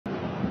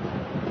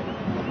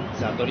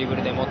さあドリブ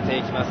ルで持って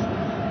いきます。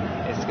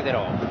エスクデ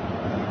ロ、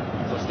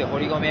そして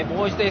堀米、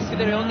もう一度エスク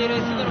デロ呼んでいる。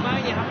エスクデロ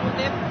前に運ん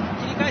で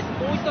切り返す、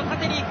もう一度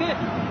縦に行く、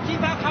キー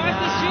パーかわし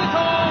てシュー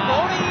ト、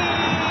ゴールイ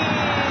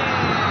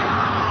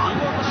ン、見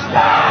事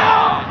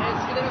なエ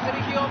スクデロセル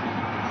ヒオ、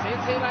先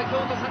制は京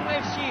都サンガ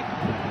FC。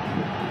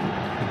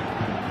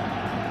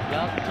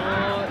 やっと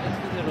エス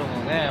クデロ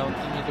のね、本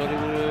当にドリ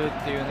ブル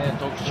っていうね、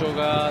特徴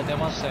が出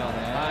ましたよ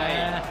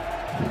ね。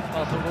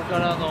まあそこか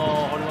ら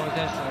の堀米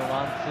選手の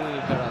ワンツ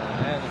ーからの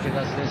ね、抜け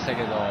出しでした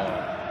けど、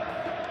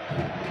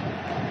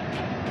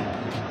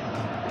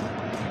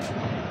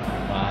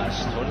まあ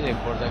一人で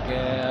これだ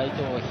け相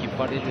手を引っ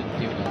張れるっ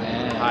ていうか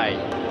ね、選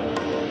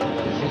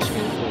手が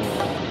いると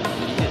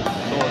いいですね。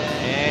そうで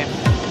すね。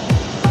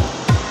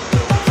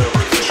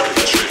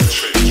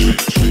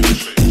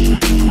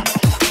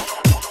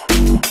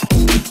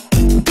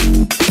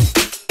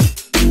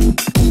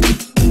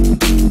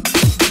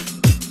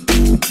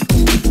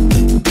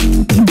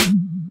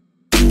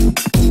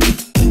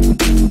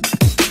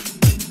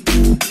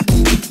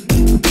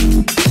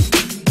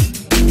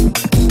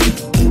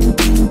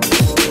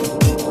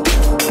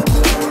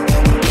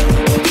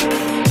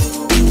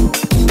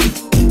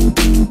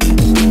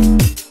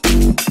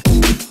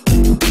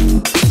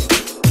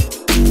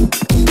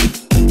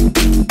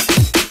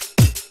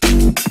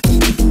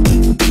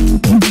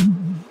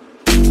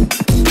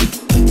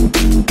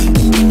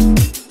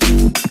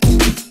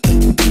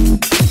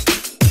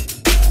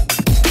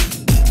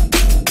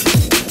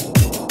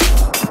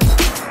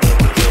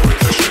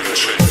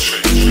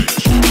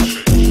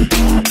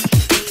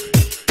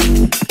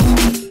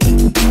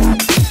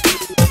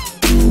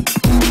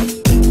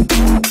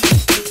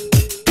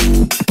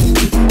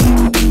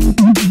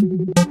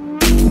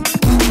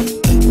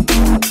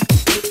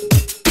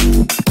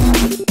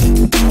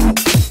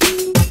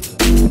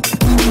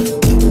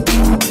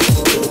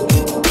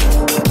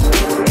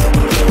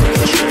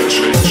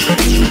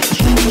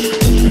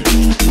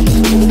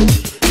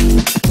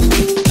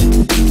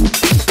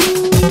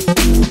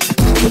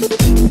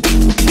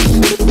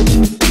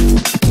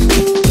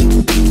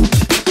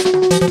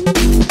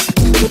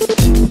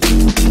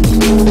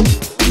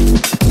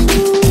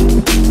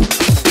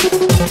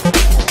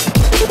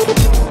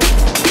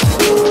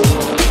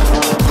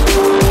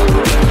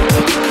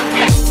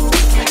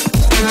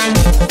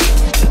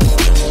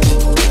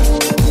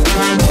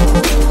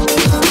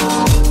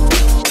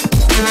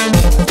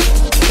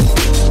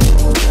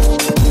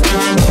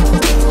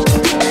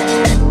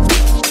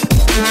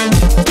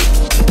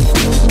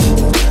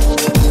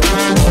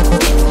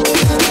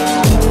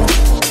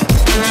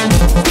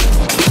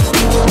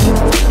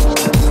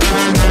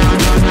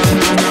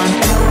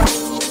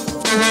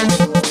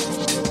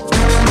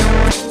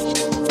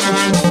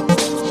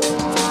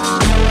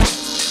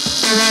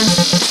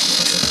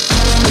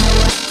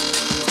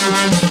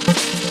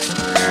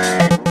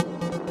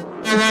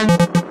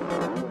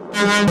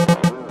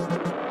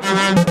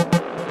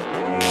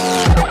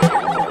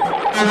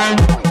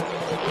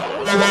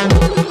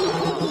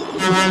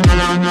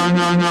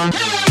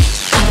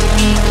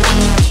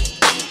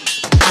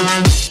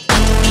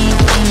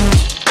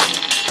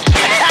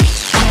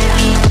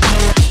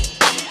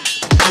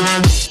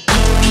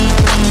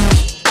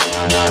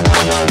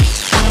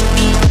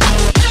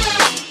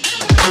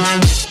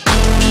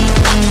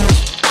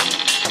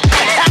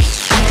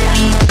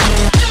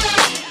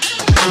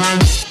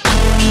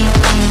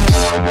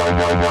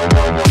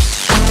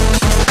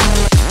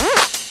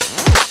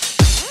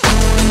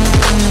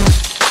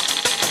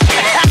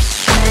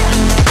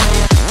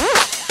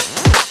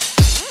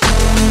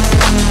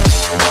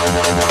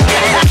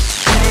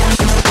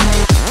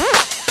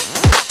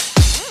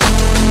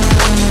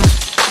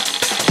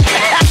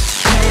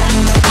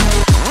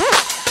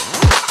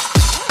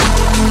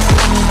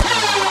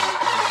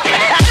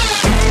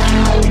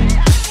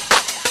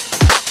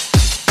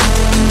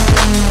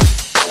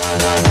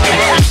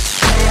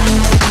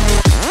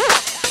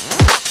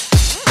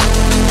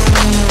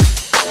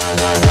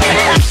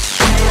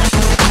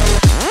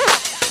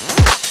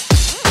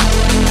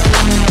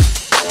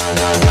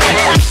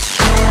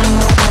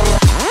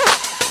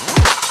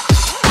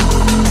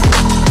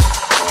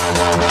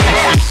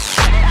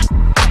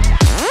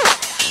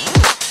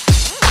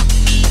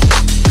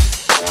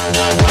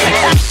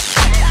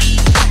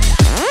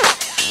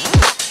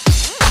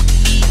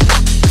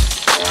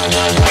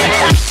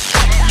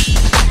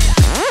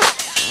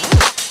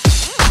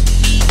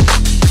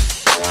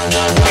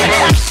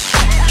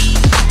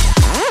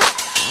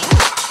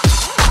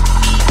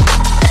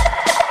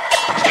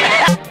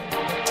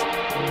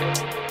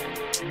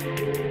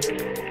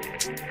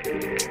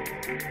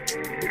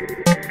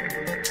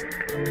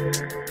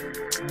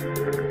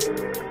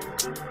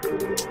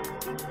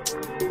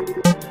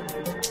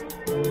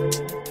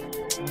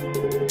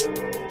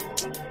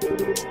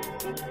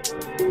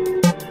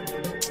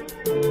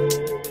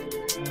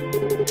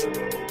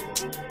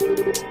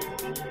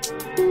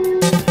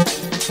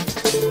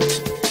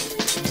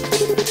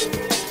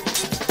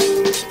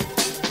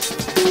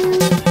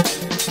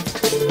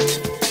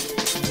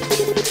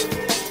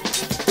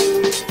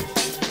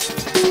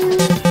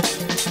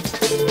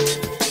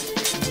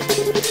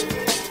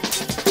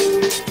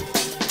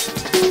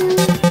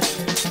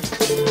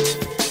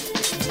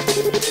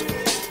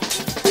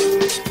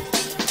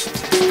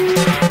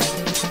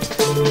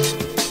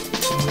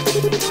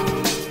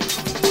we